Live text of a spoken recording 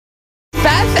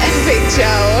Beth and Big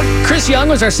Joe. Chris Young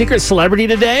was our secret celebrity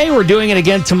today. We're doing it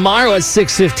again tomorrow at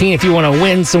 6:15 if you want to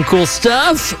win some cool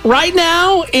stuff. Right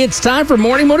now, it's time for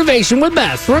Morning Motivation with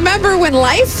Beth. Remember, when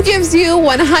life gives you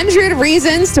 100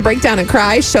 reasons to break down and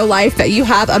cry, show life that you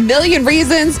have a million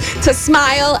reasons to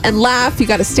smile and laugh. You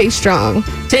got to stay strong.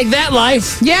 Take that,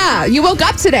 life. Yeah, you woke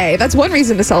up today. That's one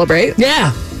reason to celebrate.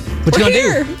 Yeah. What you We're gonna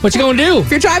here. do? What you gonna do?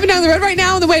 If you're driving down the road right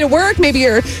now on the way to work, maybe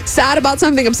you're sad about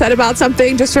something, upset about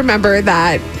something, just remember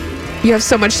that you have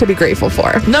so much to be grateful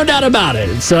for. No doubt about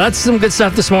it. So that's some good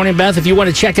stuff this morning, Beth. If you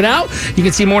want to check it out, you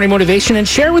can see Morning Motivation and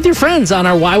share with your friends on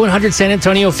our Y100 San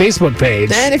Antonio Facebook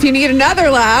page. And if you need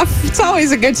another laugh, it's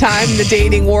always a good time in the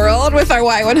dating world with our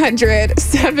Y100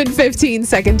 7:15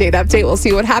 second date update. We'll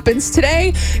see what happens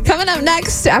today. Coming up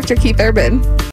next after Keith Urban.